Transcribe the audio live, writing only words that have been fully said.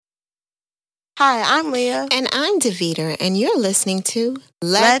Hi, I'm Leah. And I'm Davita, and you're listening to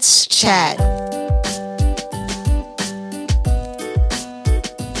Let's Chat.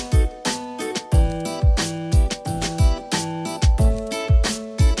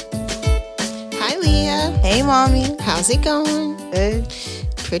 Hi, Leah. Hey, Mommy. How's it going? Good.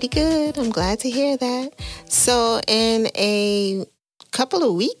 Pretty good. I'm glad to hear that. So in a couple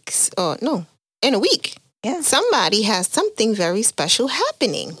of weeks, in a week, somebody has something very special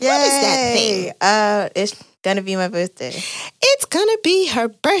happening. Yay. What is that thing? It's gonna be my birthday. It's gonna be her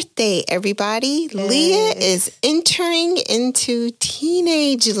birthday, everybody. Yay. Leah is entering into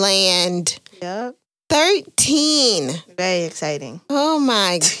teenage land. Yep. 13. Very exciting. Oh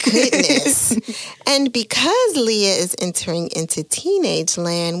my goodness. And because Leah is entering into teenage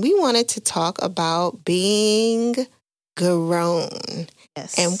land, we wanted to talk about being grown.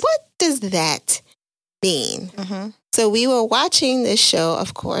 Yes. And what does that mean? Mm-hmm. So we were watching this show,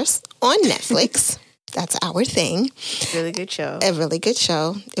 of course, on Netflix. That's our thing. Really good show. A really good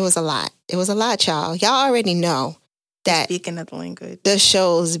show. It was a lot. It was a lot, y'all. Y'all already know that Speaking of the language. the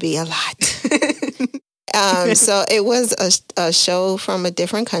shows be a lot. So it was a show from a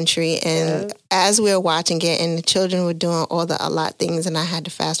different country, and as we were watching it, and the children were doing all the a lot things, and I had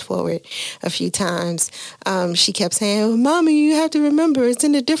to fast forward a few times. She kept saying, "Mommy, you have to remember it's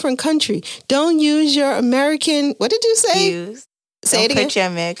in a different country. Don't use your American." What did you say? Views. Say Don't it again. put your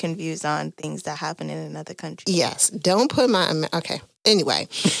American views on things that happen in another country. Yes, don't put my okay. Anyway,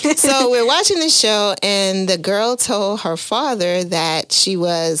 so we're watching the show, and the girl told her father that she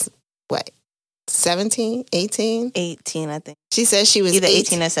was what? 17, 18? 18, I think. She said she was Either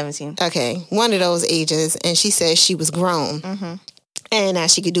 18 or 17. Okay, one of those ages. And she said she was grown Mm-hmm. and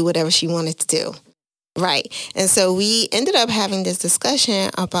that she could do whatever she wanted to do. Right. And so we ended up having this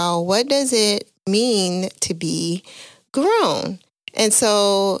discussion about what does it mean to be grown. And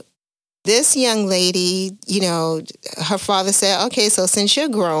so this young lady, her father said, okay, so since you're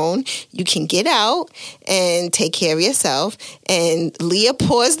grown, you can get out and take care of yourself. And Leah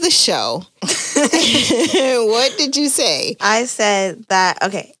paused the show. What did you say? I said that,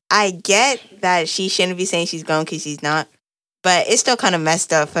 okay, I get that she shouldn't be saying she's grown because she's not, but it's still kind of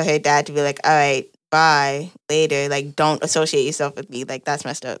messed up for her dad to be like, all right, bye, later. Like, don't associate yourself with me. Like, that's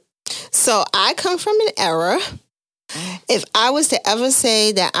messed up. So I come from an era. If I was to ever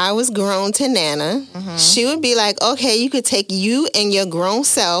say that I was grown to Nana, she would be like, okay, you could take you and your grown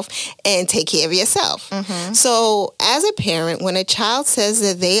self and take care of yourself. So as a parent, when a child says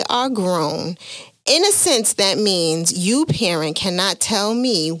that they are grown, in a sense, that means you, parent, cannot tell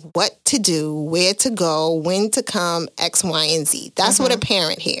me what to do, where to go, when to come, X, Y, and Z. That's what a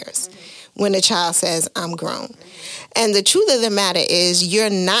parent hears when a child says, I'm grown. And the truth of the matter is you're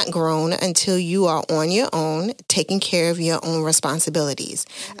not grown until you are on your own, taking care of your own responsibilities.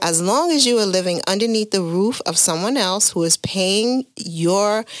 As long as you are living underneath the roof of someone else who is paying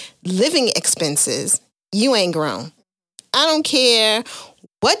your living expenses, you ain't grown. I don't care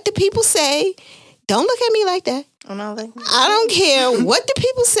what the people say. Don't look at me like that. I don't care what the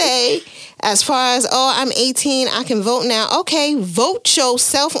people say as far as, I'm 18, I can vote now. Okay, vote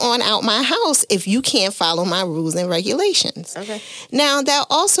yourself on out my house if you can't follow my rules and regulations. Okay. Now, that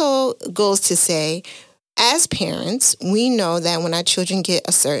also goes to say, as parents, we know that when our children get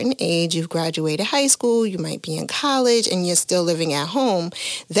a certain age, you've graduated high school, you might be in college, and you're still living at home,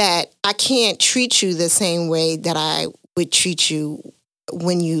 that I can't treat you the same way that I would treat you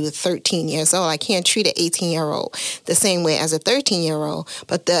when you were 13 years old. I can't treat an 18-year-old the same way as a 13-year-old,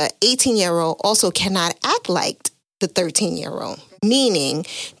 but the 18-year-old also cannot act like the 13-year-old, meaning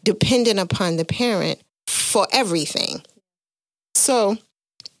dependent upon the parent for everything. So,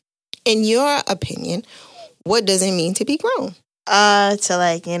 in your opinion, what does it mean to be grown?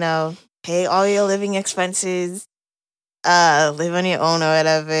 To pay all your living expenses, live on your own or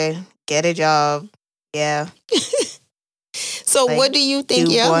whatever, get a job. Yeah. So what do you think?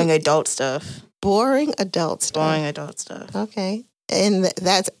 Do boring adult stuff. Boring adult stuff. Boring adult stuff. Okay. And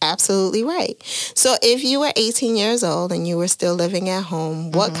that's absolutely right. So if you were 18 years old and you were still living at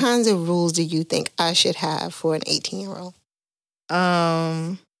home, what kinds of rules do you think I should have for an 18-year-old?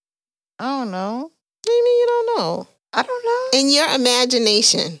 I don't know. What do you mean you don't know? I don't know. In your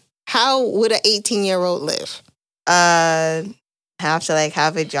imagination, how would an 18-year-old live? Have to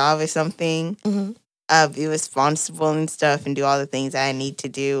have a job or something. Be responsible and stuff and do all the things that I need to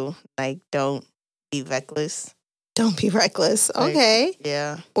do. Don't be reckless. Don't be reckless. Okay.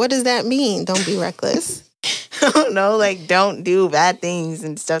 Yeah. What does that mean? Don't be reckless. I don't know. Don't do bad things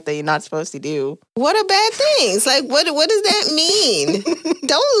and stuff that you're not supposed to do. What are bad things? What does that mean?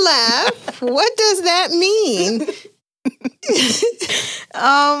 Don't laugh. What does that mean?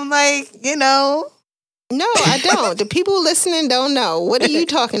 Like, you know. No, I don't. The people listening don't know. What are you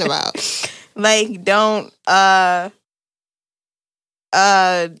talking about? Like, don't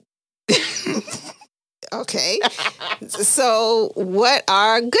Okay. So what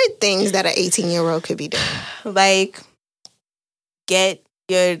are good things that an 18-year-old could be doing? like get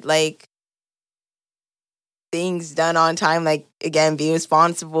your like things done on time. Like, again, be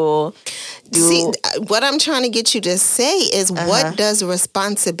responsible. See, what I'm trying to get you to say is what does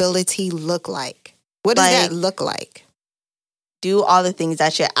responsibility look like? What does that look like? Do all the things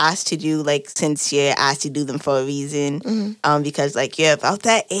that you're asked to do, like, since you're asked to do them for a reason. Mm-hmm. Because, like, you're about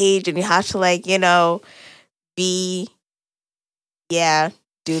that age and you have to, like, you know, do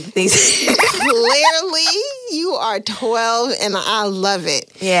the things. Clearly, you are 12 and I love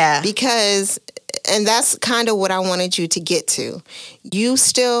it. Yeah. Because, and that's kind of what I wanted you to get to. You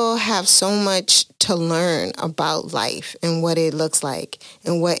still have so much to learn about life and what it looks like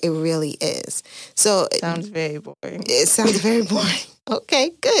and what it really is. So sounds very boring. It sounds very boring.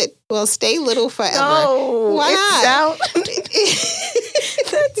 Okay, good. Well, stay little forever. No, why not?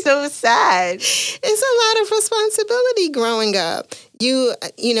 That's so sad. It's a lot of responsibility growing up. You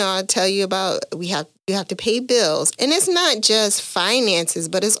know, I tell you about you have to pay bills, and it's not just finances,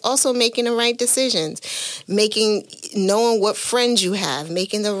 but it's also making the right decisions, knowing what friends you have,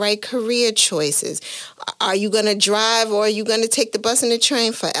 making the right career choices. Are you going to drive or are you going to take the bus and the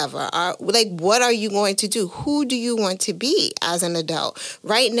train forever? What are you going to do? Who do you want to be as an adult?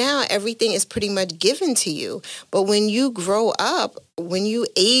 Right now, everything is pretty much given to you. But when you grow up, when you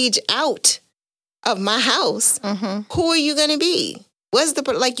age out of my house, who are you going to be?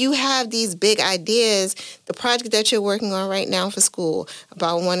 You have these big ideas, the project that you're working on right now for school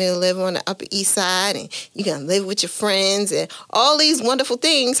about wanting to live on the Upper East Side and you're going to live with your friends and all these wonderful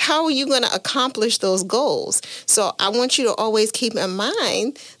things. How are you going to accomplish those goals? So I want you to always keep in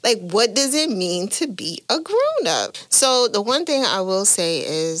mind, like, what does it mean to be a grown-up? So the one thing I will say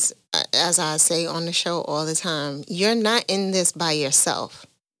is, as I say on the show all the time, you're not in this by yourself.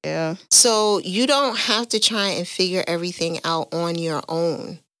 Yeah. So you don't have to try and figure everything out on your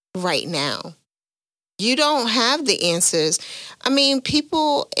own right now. You don't have the answers. I mean,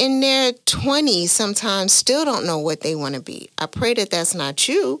 people in their 20s sometimes still don't know what they want to be. I pray that that's not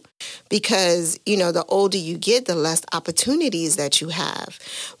you because, you know, the older you get, the less opportunities that you have.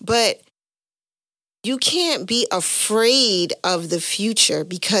 But you can't be afraid of the future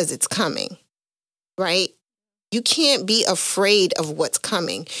because it's coming, right? You can't be afraid of what's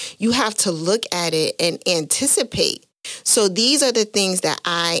coming. You have to look at it and anticipate. So these are the things that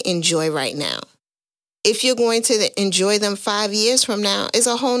I enjoy right now. If you're going to enjoy them 5 years from now, it's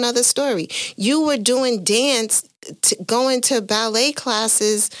a whole nother story. You were doing dance, going to ballet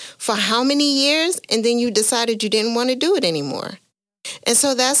classes for how many years? And then you decided you didn't want to do it anymore. And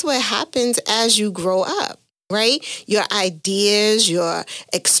so that's what happens as you grow up. Right? Your ideas, your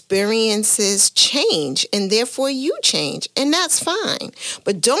experiences change, and therefore you change, and that's fine.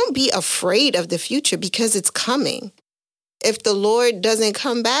 But don't be afraid of the future because it's coming. If the Lord doesn't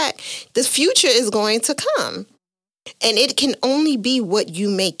come back, the future is going to come, and it can only be what you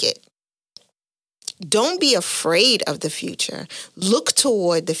make it. Don't be afraid of the future. Look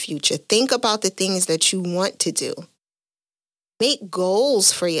toward the future. Think about the things that you want to do. Make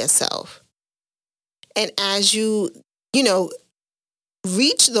goals for yourself. And as you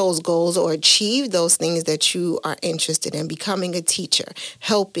reach those goals or achieve those things that you are interested in, becoming a teacher,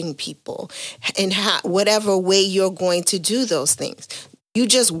 helping people, and whatever way you're going to do those things, you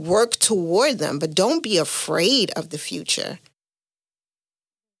just work toward them. But don't be afraid of the future.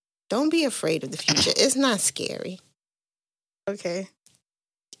 Don't be afraid of the future. It's not scary. Okay.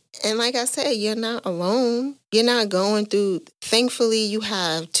 And like I said, you're not alone. You're not going through, thankfully, you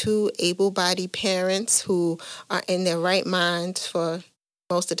have 2 able-bodied parents who are in their right minds for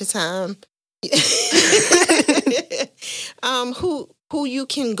most of the time. Who you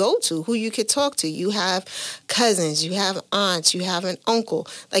can go to, who you can talk to. You have cousins, you have aunts, you have an uncle.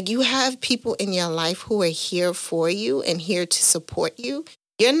 Like, you have people in your life who are here for you and here to support you.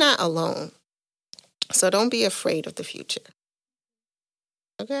 You're not alone. So don't be afraid of the future.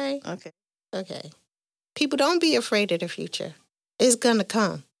 Okay? Okay. People, don't be afraid of the future. It's going to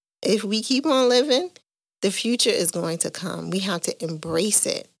come. If we keep on living, the future is going to come. We have to embrace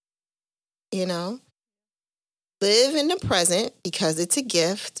it. You know? Live in the present because it's a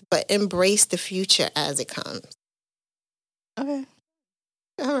gift, but embrace the future as it comes. Okay.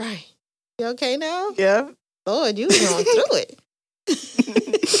 All right. You okay now? Yeah. Lord, you going through it.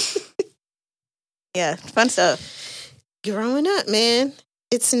 Yeah, fun stuff. Growing up, man.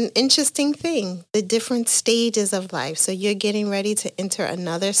 it's an interesting thing, the different stages of life. So you're getting ready to enter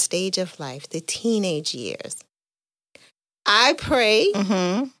another stage of life, the teenage years. I pray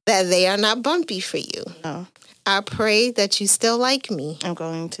that they are not bumpy for you. No. I pray that you still like me. I'm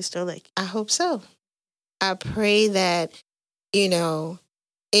going to still like you. I hope so. I pray that, in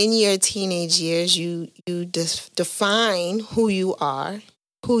your teenage years, you define who you are,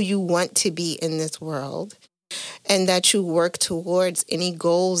 who you want to be in this world, and that you work towards any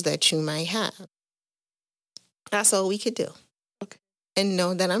goals that you might have. That's all we could do. Okay. And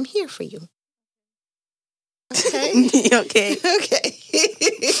know that I'm here for you. Okay? Okay. Okay.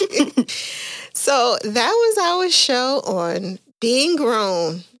 So that was our show on being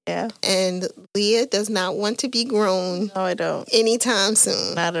grown. Yeah. And Leah does not want to be grown. No, I don't. Anytime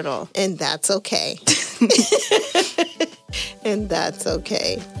soon. Not at all. And that's okay. And that's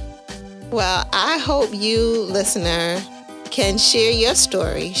okay. Well, I hope you, listener, can share your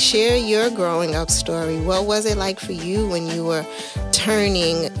story. Share your growing up story. What was it like for you when you were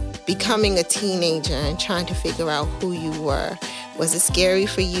becoming a teenager and trying to figure out who you were? Was it scary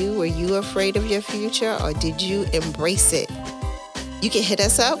for you? Were you afraid of your future, or did you embrace it? You can hit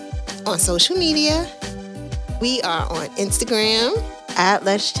us up on social media. We are on Instagram at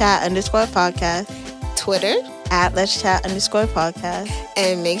Let's Chat _podcast. Twitter at Let's Chat _podcast.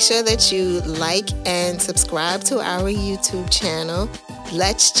 And make sure that you like and subscribe to our YouTube channel,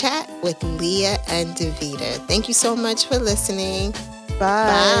 Let's Chat with Leah and Davida. Thank you so much for listening.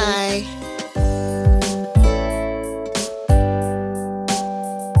 Bye. Bye.